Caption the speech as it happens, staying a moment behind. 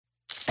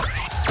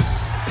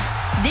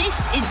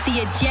This is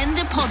the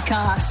Agenda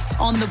Podcast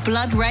on the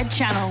Blood Red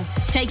Channel,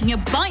 taking a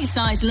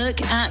bite-sized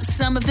look at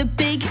some of the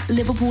big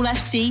Liverpool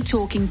FC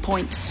talking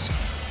points.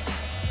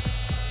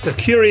 The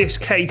curious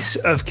case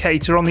of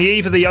Keita. On the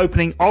eve of the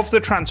opening of the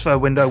transfer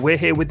window, we're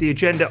here with the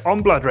Agenda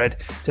on Blood Red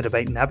to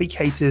debate Naby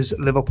Keita's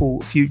Liverpool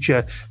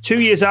future.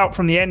 2 years out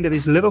from the end of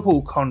his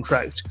Liverpool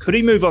contract, could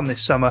he move on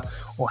this summer?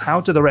 Or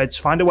how do the Reds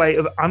find a way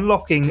of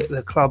unlocking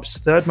the club's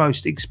third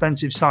most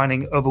expensive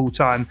signing of all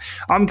time?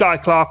 I'm Guy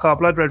Clark, our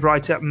Blood Red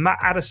writer. Matt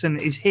Addison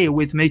is here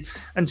with me.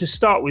 And to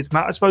start with,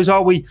 Matt, I suppose,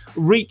 are we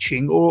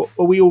reaching or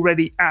are we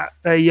already at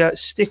a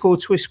stick or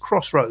twist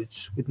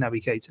crossroads with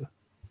Naby Keita?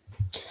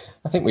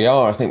 I think we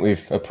are. I think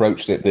we've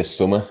approached it this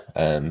summer.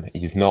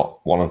 He's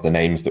not one of the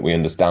names that we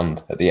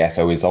understand that the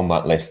Echo is on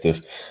that list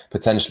of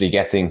potentially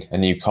getting a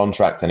new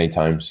contract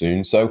anytime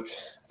soon. So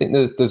I think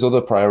there's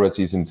other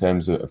priorities in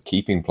terms of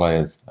keeping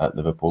players at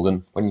Liverpool.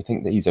 And when you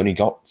think that he's only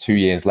got 2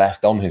 years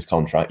left on his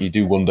contract, you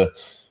do wonder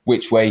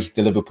which way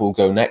do Liverpool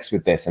go next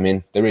with this. I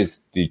mean, there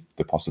is the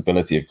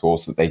possibility, of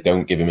course, that they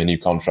don't give him a new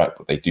contract,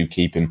 but they do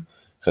keep him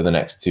for the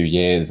next 2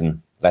 years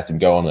and let him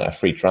go on a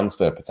free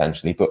transfer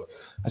potentially. But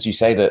as you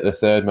say, the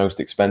third most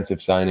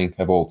expensive signing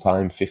of all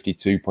time,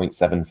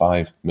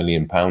 £52.75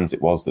 million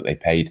it was that they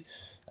paid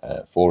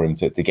for him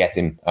to get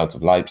him out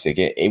of Leipzig.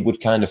 It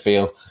would kind of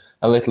feel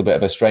a little bit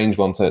of a strange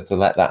one to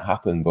let that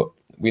happen. But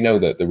we know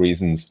that the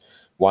reasons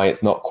why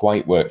it's not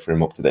quite worked for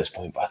him up to this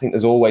point. But I think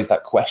there's always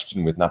that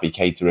question with Naby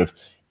Keita of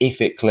if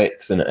it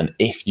clicks and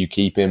if you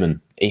keep him and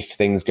if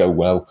things go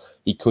well,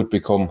 he could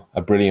become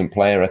a brilliant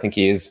player. I think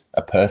he is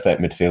a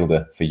perfect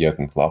midfielder for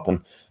Jurgen Klopp. And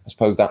I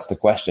suppose that's the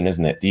question,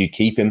 isn't it? Do you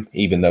keep him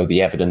even though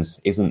the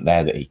evidence isn't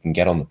there that he can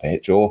get on the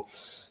pitch? Or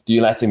do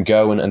you let him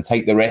go and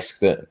take the risk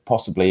that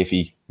possibly if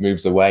he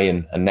moves away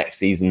and next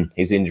season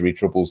his injury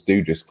troubles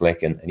do just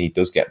click and he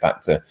does get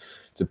back to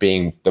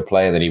being the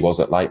player that he was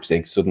at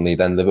Leipzig, suddenly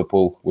then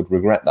Liverpool would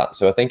regret that.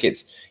 So I think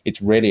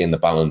it's really in the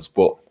balance.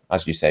 But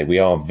as you say, we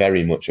are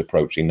very much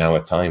approaching now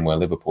a time where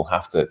Liverpool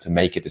have to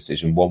make a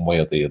decision one way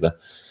or the other.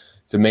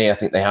 To me, I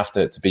think they have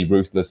to be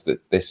ruthless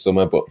this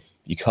summer, but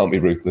you can't be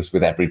ruthless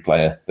with every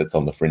player that's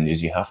on the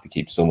fringes. You have to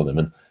keep some of them.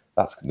 And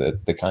that's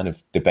the kind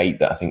of debate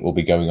that I think will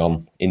be going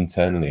on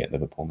internally at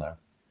Liverpool now.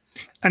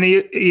 And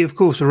he, of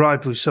course,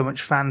 arrived with so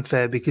much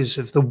fanfare because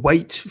of the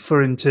wait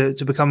for him to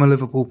become a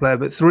Liverpool player.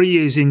 But 3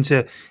 years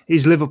into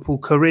his Liverpool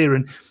career,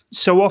 and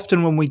so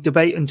often when we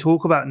debate and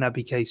talk about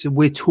Naby Keita,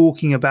 we're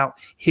talking about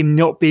him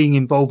not being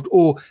involved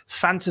or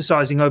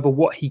fantasizing over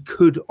what he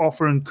could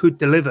offer and could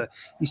deliver.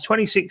 He's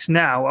 26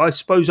 now. I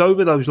suppose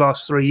over those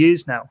last 3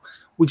 years now,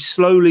 we've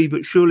slowly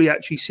but surely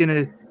actually seen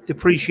a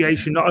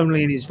depreciation not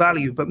only in his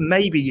value, but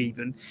maybe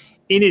even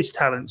in his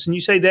talents. And you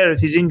say there,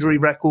 if his injury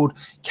record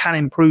can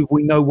improve,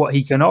 we know what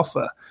he can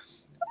offer.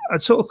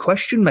 I'd sort of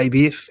question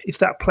maybe if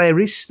that player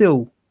is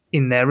still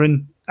in there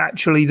and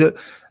actually that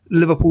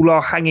Liverpool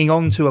are hanging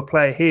on to a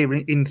player here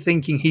in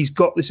thinking he's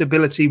got this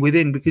ability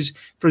within. Because,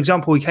 for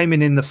example, he came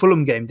in the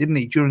Fulham game, didn't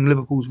he, during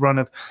Liverpool's run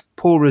of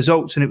poor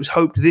results, and it was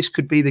hoped this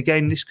could be the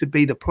game, this could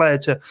be the player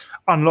to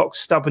unlock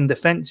stubborn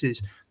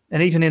defences.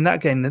 And even in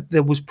that game,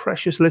 there was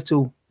precious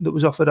little that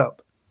was offered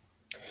up.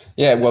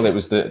 Yeah, well, it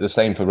was the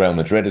same for Real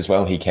Madrid as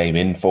well. He came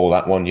in for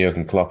that one.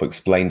 Jurgen Klopp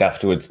explained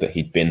afterwards that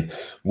he'd been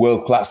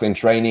world-class in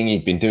training.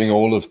 He'd been doing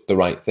all of the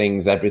right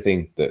things,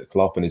 everything that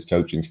Klopp and his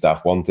coaching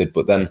staff wanted.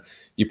 But then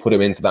you put him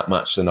into that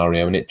match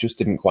scenario and it just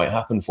didn't quite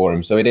happen for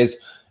him. So it is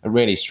a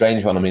really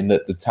strange one. I mean,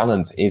 the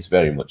talent is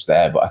very much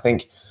there. But I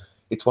think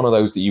it's one of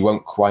those that you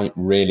won't quite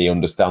really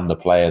understand the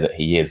player that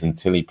he is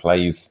until he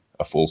plays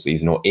a full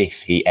season, or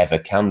if he ever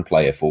can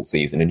play a full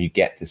season and you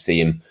get to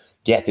see him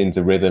get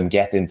into rhythm,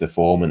 get into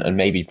form, and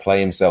maybe play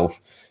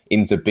himself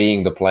into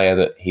being the player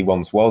that he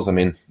once was. I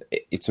mean,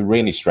 it's a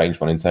really strange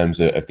one in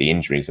terms of the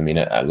injuries. I mean,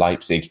 at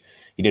Leipzig,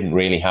 he didn't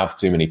really have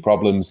too many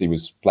problems. He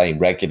was playing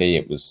regularly.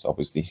 It was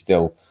obviously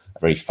still a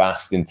very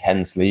fast,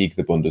 intense league,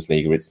 the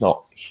Bundesliga. It's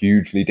not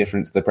hugely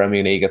different to the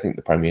Premier League. I think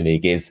the Premier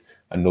League is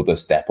another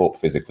step up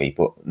physically,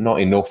 but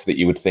not enough that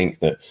you would think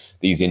that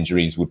these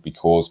injuries would be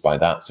caused by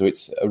that. So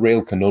it's a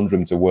real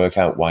conundrum to work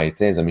out why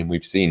it is. I mean,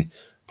 we've seen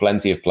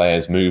plenty of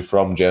players move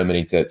from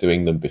Germany to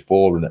England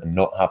before and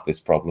not have this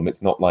problem.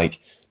 It's not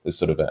like there's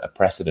sort of a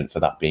precedent for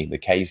that being the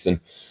case. And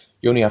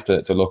you only have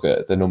to look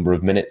at the number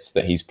of minutes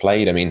that he's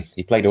played. I mean,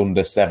 he played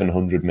under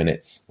 700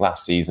 minutes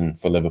last season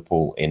for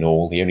Liverpool in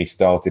all. He only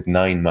started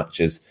 9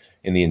 matches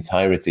in the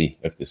entirety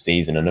of the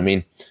season. And I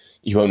mean,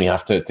 you only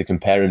have to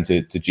compare him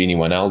to Gini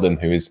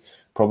Wijnaldum, who is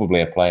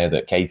probably a player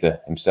that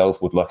Keita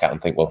himself would look at and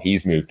think, well,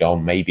 he's moved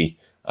on. Maybe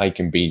I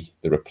can be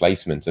the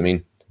replacement. I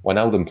mean,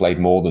 Wijnaldum played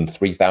more than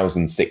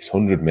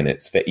 3,600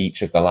 minutes for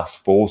each of the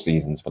last 4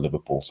 seasons for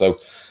Liverpool. So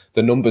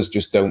the numbers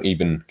just don't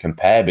even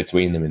compare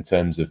between them in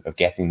terms of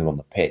getting them on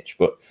the pitch.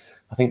 But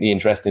I think the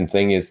interesting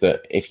thing is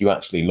that if you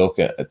actually look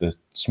at the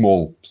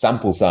small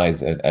sample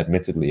size,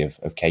 admittedly, of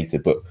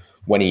Keita, but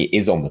when he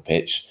is on the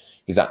pitch,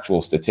 his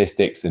actual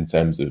statistics in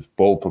terms of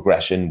ball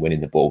progression,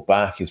 winning the ball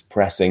back, his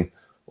pressing,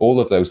 all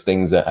of those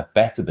things are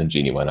better than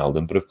Gini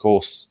Wijnaldum. But of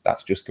course,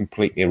 that's just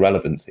completely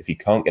irrelevant if you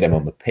can't get him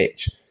on the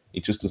pitch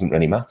it just doesn't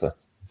really matter.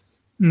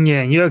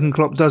 Yeah, Jurgen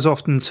Klopp does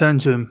often turn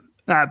to him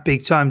at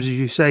big times, as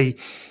you say,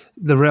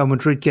 the Real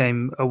Madrid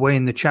game away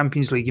in the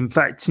Champions League. In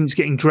fact, since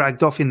getting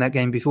dragged off in that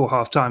game before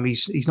half-time,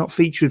 he's not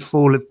featured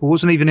for Liverpool,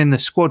 wasn't even in the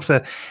squad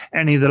for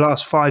any of the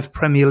last 5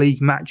 Premier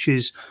League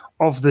matches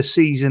of the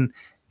season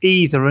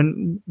either.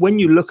 And when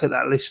you look at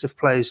that list of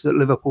players that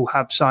Liverpool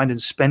have signed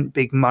and spent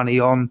big money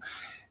on,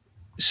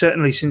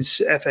 certainly since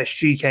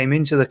FSG came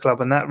into the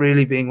club, and that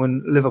really being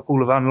when Liverpool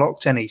have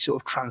unlocked any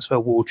sort of transfer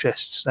war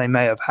chests they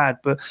may have had.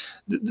 But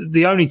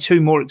the only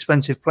 2 more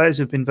expensive players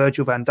have been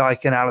Virgil van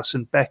Dijk and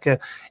Alisson Becker.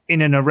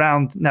 In and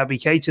around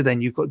Naby Keita,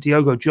 then you've got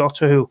Diogo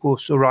Jota, who of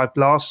course arrived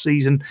last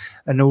season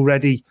and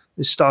already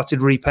has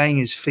started repaying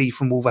his fee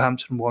from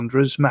Wolverhampton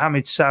Wanderers,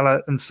 Mohamed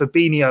Salah and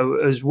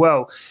Fabinho as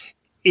well.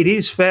 It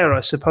is fair,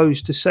 I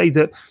suppose, to say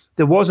that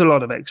there was a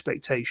lot of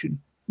expectation,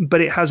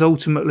 but it has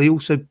ultimately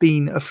also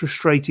been a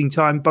frustrating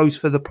time, both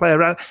for the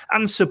player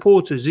and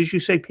supporters. As you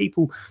say,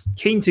 people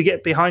keen to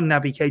get behind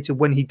Naby Keita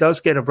when he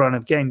does get a run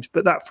of games,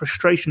 but that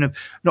frustration of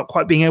not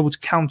quite being able to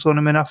count on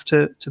him enough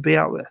to be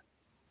out there.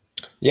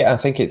 Yeah, I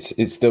think it's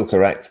still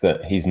correct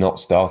that he's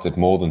not started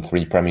more than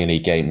 3 Premier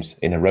League games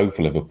in a row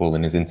for Liverpool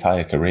in his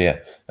entire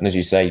career. And as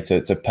you say,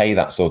 to pay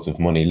that sort of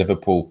money,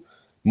 Liverpool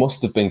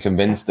must have been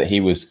convinced that he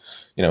was,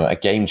 a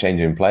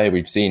game-changing player.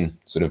 We've seen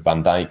sort of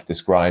Van Dijk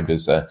described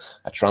as a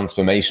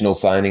transformational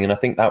signing, and I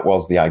think that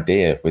was the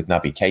idea with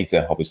Naby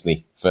Keita,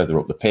 obviously further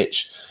up the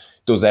pitch,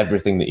 does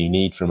everything that you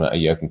need from a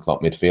Jurgen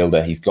Klopp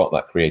midfielder. He's got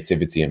that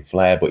creativity and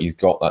flair, but he's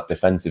got that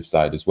defensive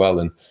side as well,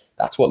 and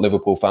that's what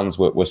Liverpool fans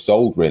were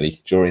sold, really,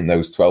 during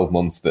those 12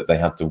 months that they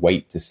had to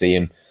wait to see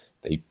him.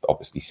 They've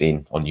obviously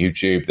seen on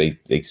YouTube,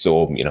 they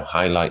saw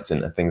highlights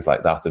and things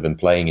like that of him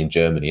playing in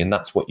Germany, and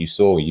that's what you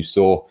saw. You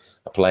saw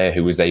a player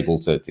who was able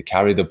to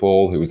carry the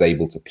ball, who was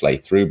able to play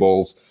through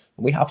balls.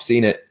 And we have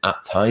seen it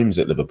at times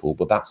at Liverpool,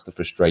 but that's the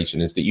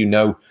frustration, is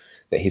that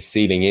that his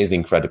ceiling is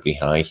incredibly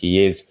high.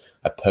 He is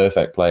a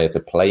perfect player to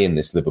play in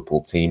this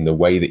Liverpool team the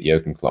way that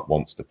Jurgen Klopp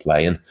wants to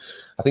play. And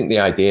I think the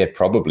idea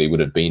probably would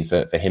have been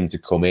for him to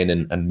come in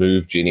and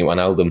move Gini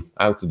Wijnaldum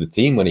out of the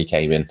team when he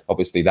came in.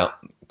 Obviously, that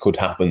could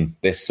happen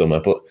this summer,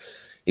 but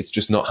it's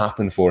just not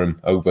happened for him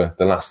over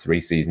the last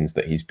 3 seasons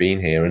that he's been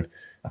here. And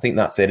I think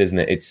that's it, isn't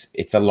it?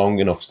 It's a long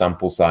enough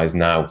sample size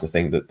now to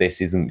think that this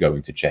isn't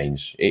going to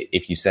change.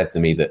 If you said to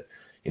me that,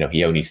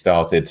 he only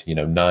started,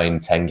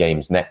 9-10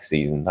 games next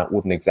season, that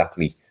wouldn't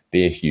exactly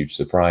be a huge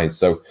surprise.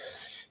 So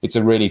it's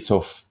a really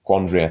tough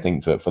quandary, I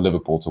think, for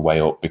Liverpool to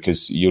weigh up,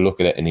 because you look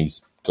at it and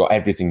he's got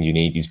everything you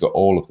need. He's got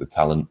all of the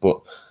talent,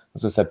 but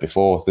as I said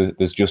before,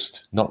 there's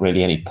just not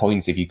really any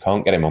point if you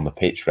can't get him on the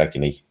pitch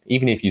regularly.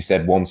 Even if you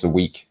said once a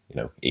week,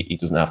 he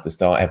doesn't have to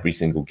start every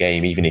single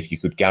game. Even if you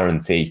could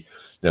guarantee,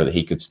 that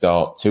he could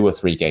start 2 or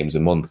 3 games a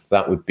month,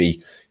 that would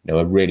be,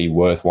 a really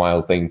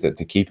worthwhile thing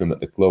to keep him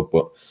at the club.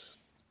 But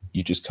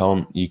you just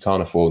can't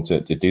afford to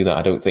do that.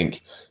 I don't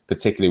think,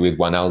 particularly with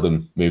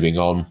Wijnaldum moving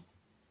on.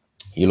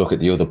 You look at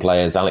the other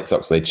players, Alex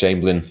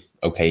Oxlade-Chamberlain.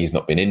 Okay, he's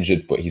not been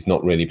injured, but he's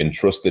not really been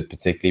trusted,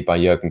 particularly by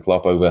Jurgen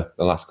Klopp over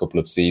the last couple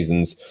of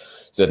seasons.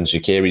 Xherdan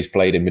Shaqiri's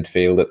played in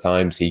midfield at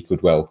times. He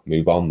could well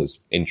move on.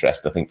 There's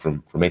interest, I think,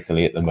 from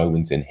Italy at the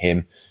moment in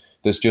him.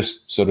 There's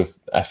just sort of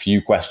a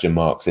few question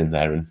marks in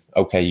there. And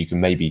okay, you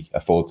can maybe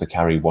afford to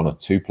carry 1 or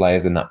 2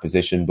 players in that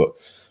position, but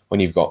when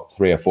you've got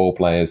 3 or 4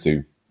 players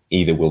who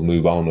either will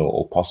move on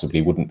or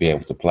possibly wouldn't be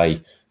able to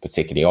play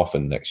particularly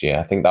often next year,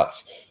 I think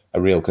that's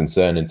a real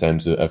concern in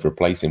terms of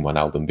replacing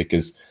Wijnaldum,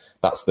 because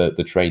that's the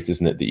trait,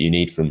 isn't it, that you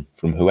need from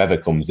whoever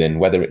comes in,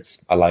 whether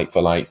it's a like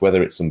for like,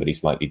 whether it's somebody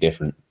slightly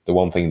different. The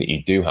one thing that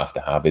you do have to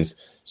have is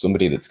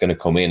somebody that's going to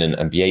come in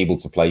and be able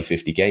to play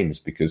 50 games,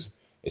 because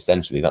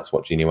essentially that's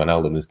what Gini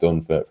Wijnaldum has done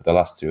for the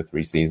last 2 or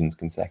 3 seasons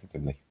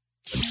consecutively.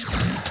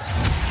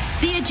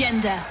 The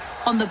Agenda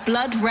on the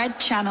Blood Red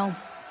Channel.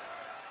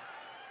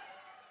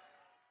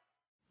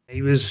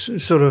 He was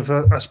sort of,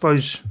 I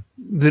suppose,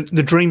 the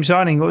dream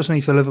signing, wasn't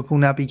he, for Liverpool,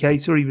 Naby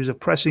Keita? He was a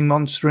pressing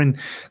monster in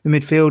the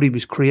midfield. He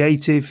was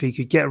creative. He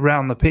could get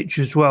around the pitch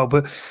as well.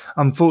 But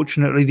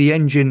unfortunately, the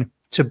engine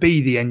to be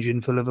the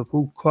engine for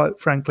Liverpool, quite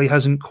frankly,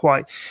 hasn't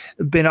quite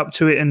been up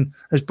to it and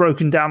has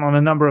broken down on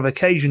a number of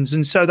occasions.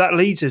 And so that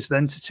leads us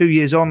then to 2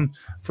 years on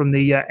from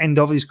the end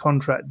of his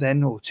contract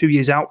then, or 2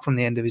 years out from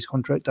the end of his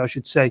contract, I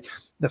should say.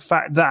 The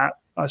fact that,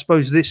 I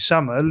suppose, this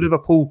summer,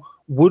 Liverpool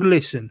would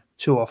listen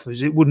to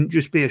offers. It wouldn't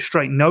just be a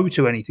straight no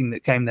to anything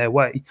that came their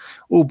way,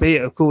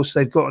 albeit, of course,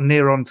 they've got a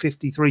near on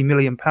 £53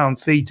 million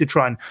fee to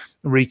try and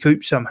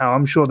recoup somehow.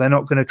 I'm sure they're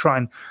not going to try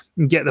and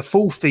get the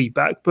full fee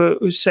back,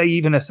 but say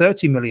even a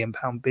 £30 million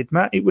bid,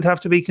 Matt, it would have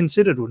to be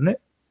considered, wouldn't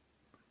it?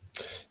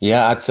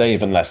 Yeah, I'd say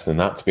even less than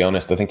that, to be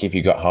honest. I think if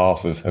you got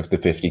half of the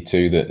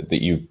 52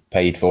 that you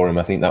paid for him,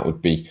 I think that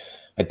would be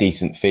a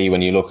decent fee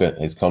when you look at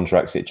his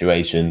contract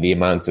situation, the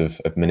amount of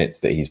minutes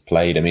that he's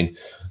played. I mean,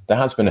 there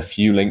has been a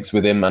few links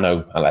with him. I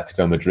know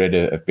Atletico Madrid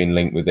have been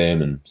linked with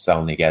him, and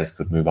Saul Niguez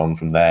could move on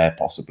from there,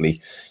 possibly.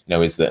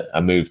 Is there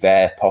a move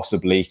there?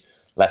 Possibly.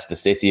 Leicester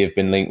City have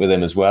been linked with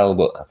him as well,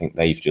 but I think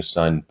they've just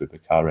signed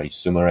Boubakary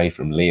Soumaré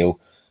from Lille.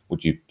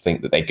 would you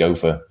think that they go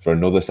for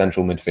another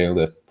central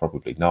midfielder?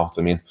 Probably not.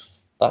 I mean,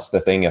 that's the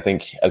thing. I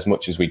think as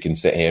much as we can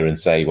sit here and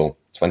say, well,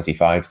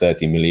 25,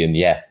 30 million,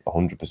 yeah,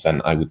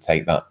 100%, I would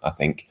take that, I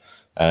think.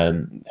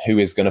 Who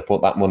is going to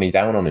put that money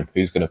down on him?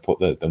 Who's going to put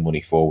the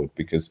money forward?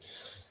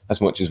 Because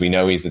as much as we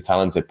know he's a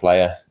talented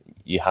player,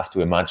 you have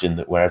to imagine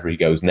that wherever he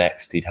goes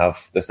next, he'd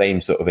have the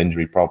same sort of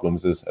injury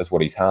problems as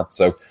what he's had.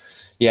 So,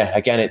 yeah,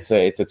 again, it's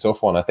a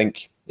tough one. I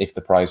think if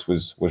the price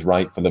was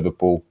right for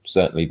Liverpool,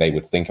 certainly they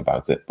would think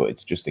about it. But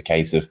it's just a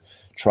case of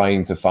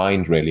trying to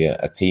find really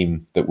a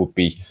team that would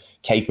be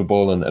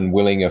capable and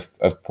willing of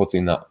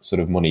putting that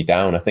sort of money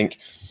down. I think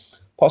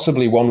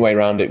possibly one way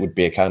around it would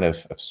be a kind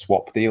of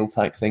swap deal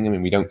type thing. I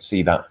mean, we don't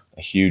see that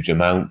a huge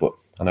amount, but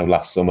I know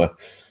last summer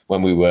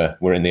when we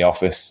were in the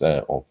office,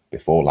 or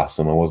before last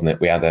summer, wasn't it?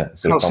 We had a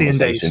sort of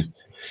conversation.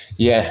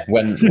 Yeah,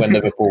 when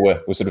Liverpool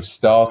were sort of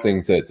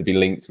starting to be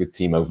linked with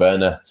Timo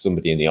Werner,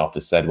 somebody in the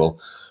office said, well,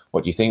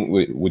 what do you think?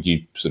 Would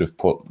you sort of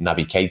put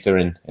Naby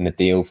Keita in a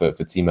deal for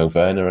Timo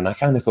Werner? And I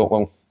kind of thought,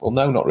 well,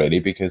 no, not really,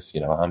 because,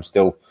 I'm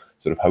still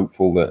sort of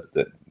hopeful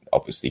that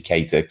obviously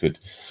Keita could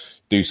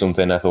do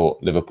something. I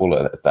thought Liverpool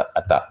at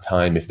that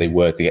time, if they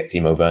were to get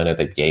Timo Werner,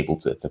 they'd be able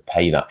to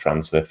pay that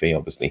transfer fee.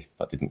 Obviously,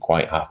 that didn't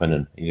quite happen,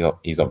 and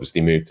he's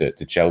obviously moved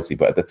to Chelsea.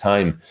 But at the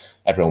time,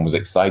 everyone was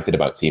excited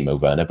about Timo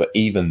Werner. But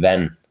even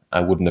then, I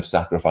wouldn't have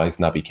sacrificed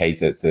Naby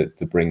Keita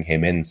to bring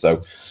him in.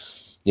 So,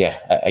 yeah,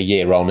 a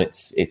year on,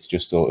 it's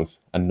just sort of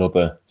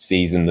another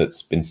season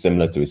that's been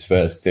similar to his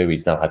first two.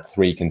 He's now had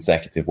 3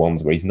 consecutive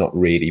ones where he's not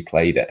really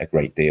played a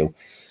great deal.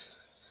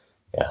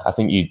 Yeah, I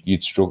think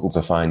you'd struggle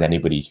to find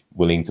anybody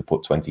willing to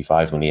put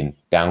 25 million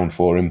down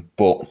for him.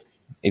 But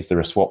is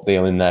there a swap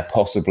deal in there?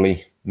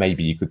 Possibly.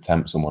 Maybe you could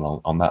tempt someone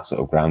on that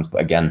sort of grounds.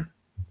 But again,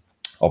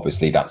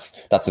 obviously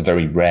that's a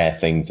very rare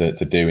thing to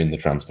do in the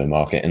transfer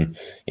market. And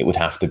it would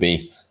have to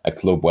be a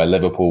club where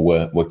Liverpool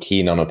were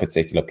keen on a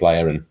particular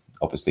player, and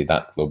obviously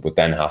that club would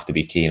then have to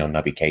be keen on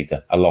Naby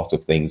Keita. A lot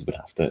of things would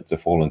have to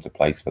fall into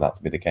place for that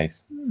to be the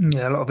case.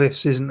 Yeah, a lot of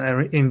ifs, isn't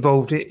there,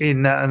 involved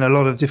in that, and a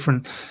lot of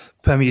different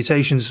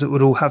permutations that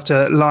would all have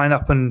to line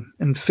up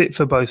and fit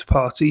for both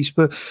parties.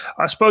 But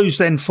I suppose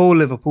then for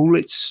Liverpool,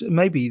 it's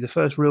maybe the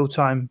first real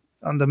time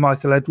under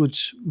Michael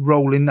Edwards'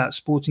 role in that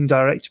sporting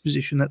director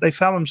position that they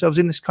found themselves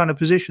in this kind of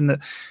position that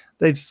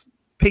they've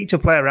picked a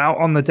player out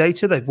on the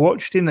data, they've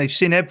watched him, they've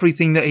seen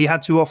everything that he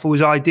had to offer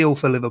was ideal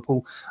for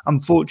Liverpool.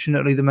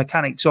 Unfortunately, the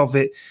mechanics of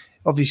it,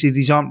 obviously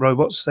these aren't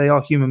robots, they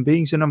are human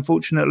beings, and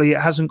unfortunately it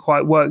hasn't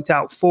quite worked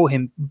out for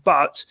him.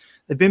 But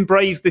they've been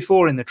brave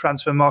before in the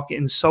transfer market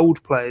and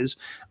sold players,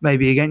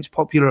 maybe against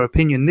popular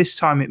opinion. This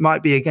time it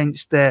might be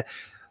against their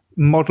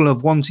model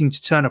of wanting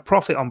to turn a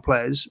profit on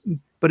players,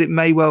 but it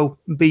may well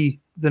be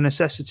the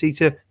necessity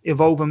to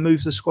evolve and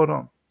move the squad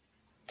on.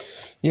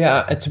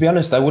 Yeah, to be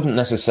honest, I wouldn't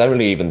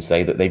necessarily even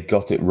say that they've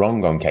got it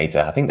wrong on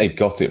Keita. I think they've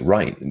got it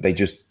right. They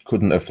just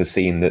couldn't have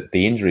foreseen that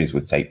the injuries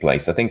would take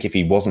place. I think if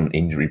he wasn't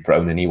injury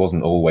prone and he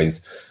wasn't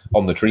always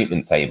on the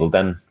treatment table,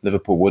 then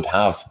Liverpool would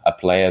have a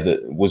player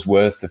that was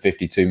worth the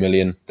 52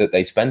 million that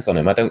they spent on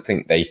him. I don't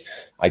think they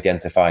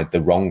identified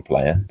the wrong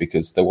player,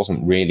 because there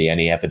wasn't really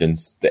any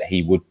evidence that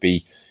he would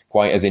be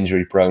quite as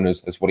injury prone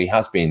as what he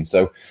has been.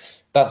 So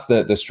that's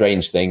the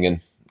strange thing.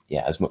 And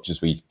yeah, as much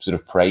as we sort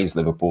of praise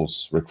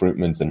Liverpool's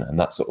recruitment and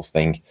that sort of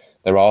thing,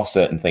 there are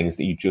certain things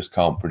that you just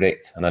can't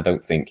predict. And I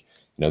don't think,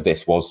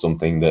 this was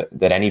something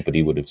that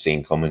anybody would have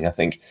seen coming. I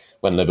think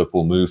when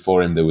Liverpool moved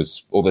for him, there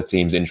was other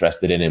teams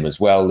interested in him as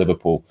well.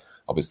 Liverpool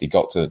obviously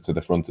got to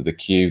the front of the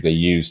queue. They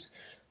used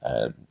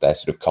their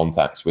sort of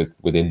contacts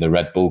within the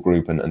Red Bull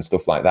group and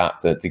stuff like that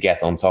to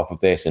get on top of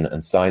this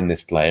and sign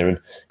this player. And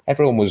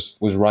everyone was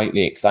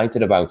rightly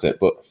excited about it.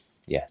 But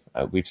yeah,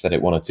 we've said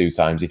it 1 or 2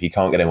 times. If you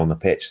can't get him on the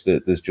pitch,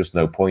 there's just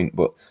no point.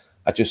 But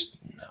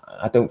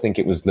I don't think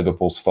it was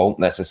Liverpool's fault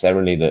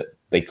necessarily that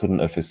they couldn't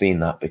have foreseen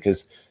that,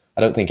 because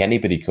I don't think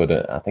anybody could.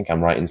 I think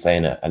I'm right in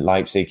saying at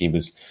Leipzig he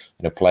was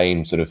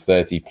playing sort of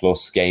 30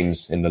 plus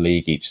games in the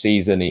league each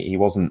season. He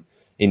wasn't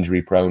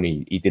injury prone.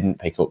 He didn't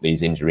pick up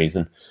these injuries,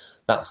 and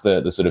that's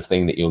the sort of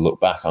thing that you'll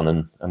look back on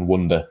and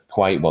wonder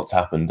quite what's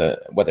happened.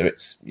 Whether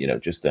it's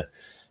just a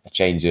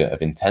change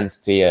of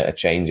intensity, a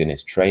change in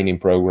his training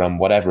program,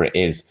 whatever it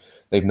is,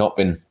 they've not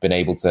been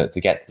able to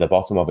get to the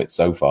bottom of it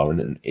so far.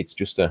 And it's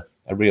just a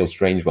real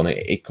strange one.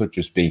 It could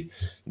just be,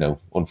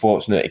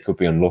 unfortunate. It could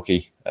be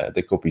unlucky.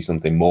 There could be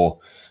something more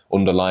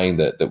underlying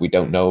that we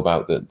don't know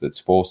about that's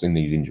forcing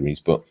these injuries.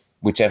 But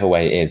whichever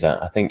way it is,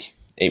 I think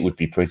it would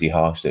be pretty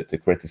harsh to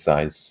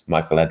criticise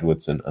Michael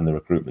Edwards and the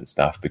recruitment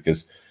staff,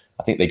 because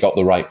I think they got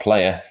the right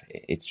player.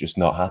 It's just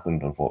not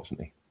happened,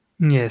 unfortunately.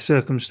 Yeah,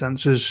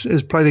 circumstances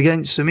has played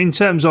against them. In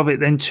terms of it,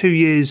 then 2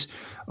 years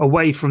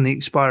away from the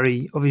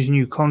expiry of his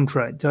new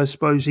contract, I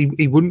suppose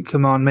he wouldn't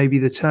command maybe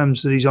the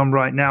terms that he's on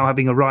right now,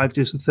 having arrived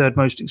as the third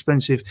most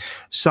expensive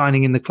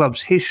signing in the club's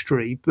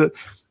history. But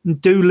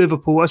do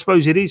Liverpool, I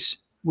suppose it is,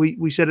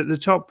 we said at the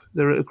top,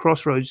 they're at a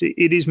crossroads.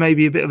 It is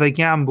maybe a bit of a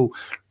gamble.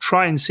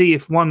 Try and see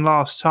if one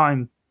last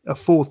time, a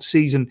 4th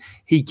season,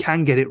 he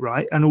can get it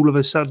right, and all of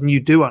a sudden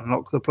you do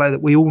unlock the player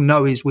that we all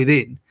know is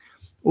within.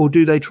 or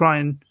do they try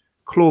and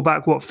claw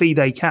back what fee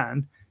they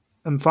can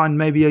and find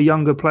maybe a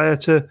younger player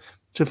to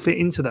fit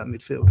into that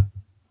midfield?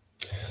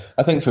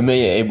 I think for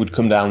me, it would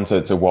come down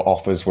to what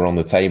offers were on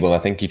the table. I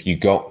think if you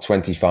got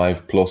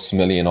 25 plus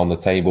million on the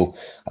table,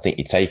 I think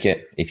you take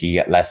it. If you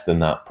get less than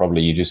that,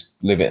 probably you just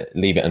leave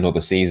it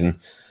another season,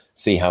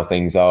 see how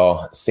things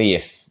are, see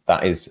if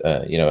that is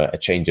a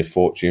change of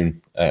fortune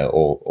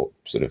or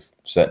sort of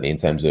certainly in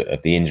terms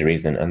of the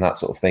injuries and that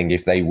sort of thing.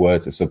 If they were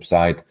to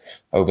subside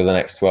over the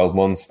next 12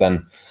 months,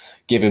 then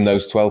give him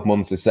those 12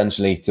 months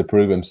essentially to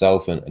prove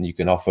himself, and you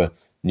can offer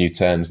new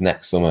terms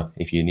next summer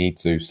if you need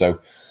to. So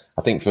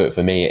I think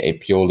for me,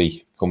 it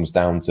purely comes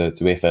down to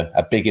if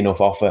a big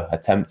enough offer, a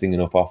tempting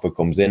enough offer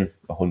comes in,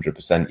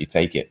 100% you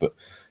take it. But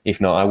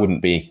if not, I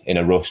wouldn't be in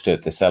a rush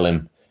to sell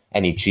him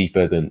any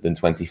cheaper than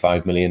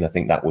 25 million. I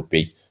think that would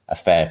be a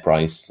fair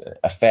price,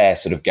 a fair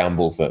sort of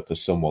gamble for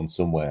someone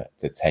somewhere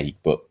to take.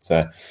 But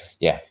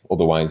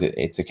otherwise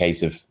it's a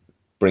case of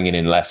bringing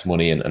in less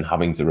money and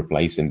having to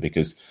replace him,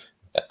 because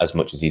as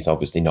much as he's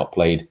obviously not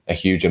played a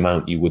huge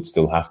amount, you would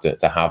still have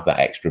to have that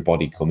extra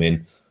body come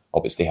in.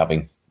 Obviously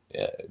having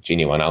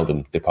Gini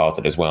Wijnaldum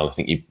departed as well, I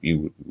think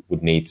you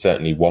would need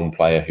certainly one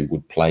player who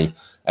would play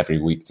every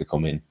week to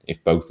come in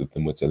if both of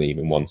them were to leave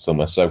in one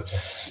summer. So,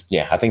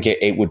 yeah, I think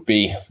it would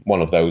be one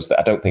of those that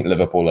I don't think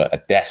Liverpool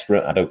are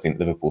desperate. I don't think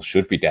Liverpool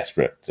should be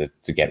desperate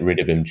to get rid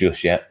of him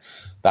just yet.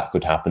 That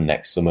could happen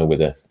next summer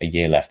with a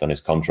year left on his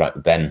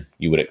contract. Then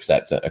you would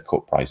accept a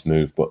cut price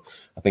move. But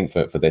I think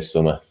for this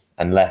summer,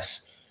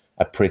 unless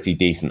a pretty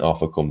decent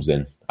offer comes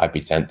in, I'd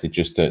be tempted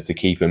just to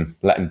keep him,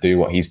 let him do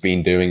what he's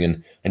been doing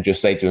and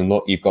just say to him,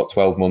 look, you've got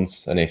 12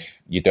 months. And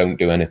if you don't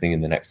do anything in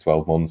the next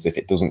 12 months, if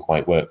it doesn't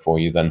quite work for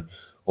you, then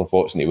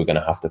unfortunately we're going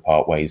to have to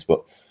part ways.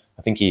 But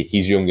I think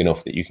he's young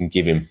enough that you can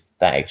give him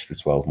that extra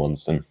 12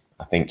 months. And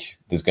I think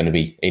there's going to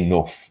be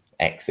enough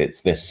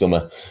exits this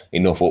summer,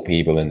 enough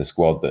upheaval in the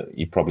squad that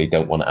you probably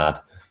don't want to add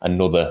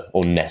another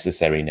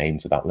unnecessary name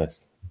to that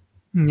list.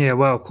 Yeah,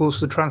 well, of course,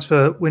 the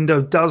transfer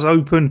window does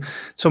open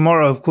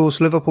tomorrow. Of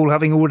course, Liverpool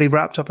having already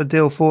wrapped up a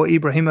deal for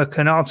Ibrahima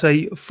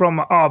Konate from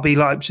RB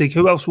Leipzig.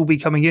 Who else will be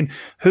coming in?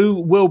 Who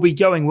will be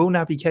going? Will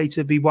Naby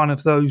Keita be one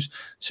of those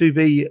to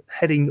be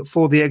heading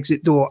for the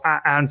exit door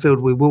at Anfield?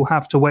 We will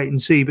have to wait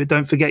and see. But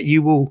don't forget,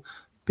 you will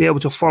be able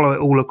to follow it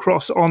all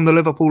across on the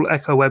Liverpool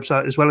Echo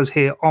website as well as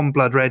here on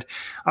Blood Red.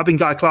 I've been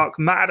Guy Clark,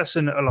 Matt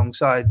Addison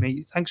alongside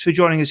me. Thanks for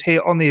joining us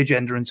here on The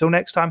Agenda. Until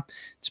next time,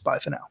 it's bye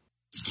for now.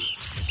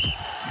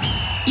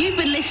 You've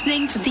been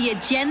listening to The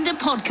Agenda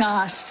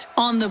podcast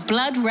on the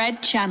Blood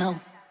Red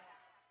channel.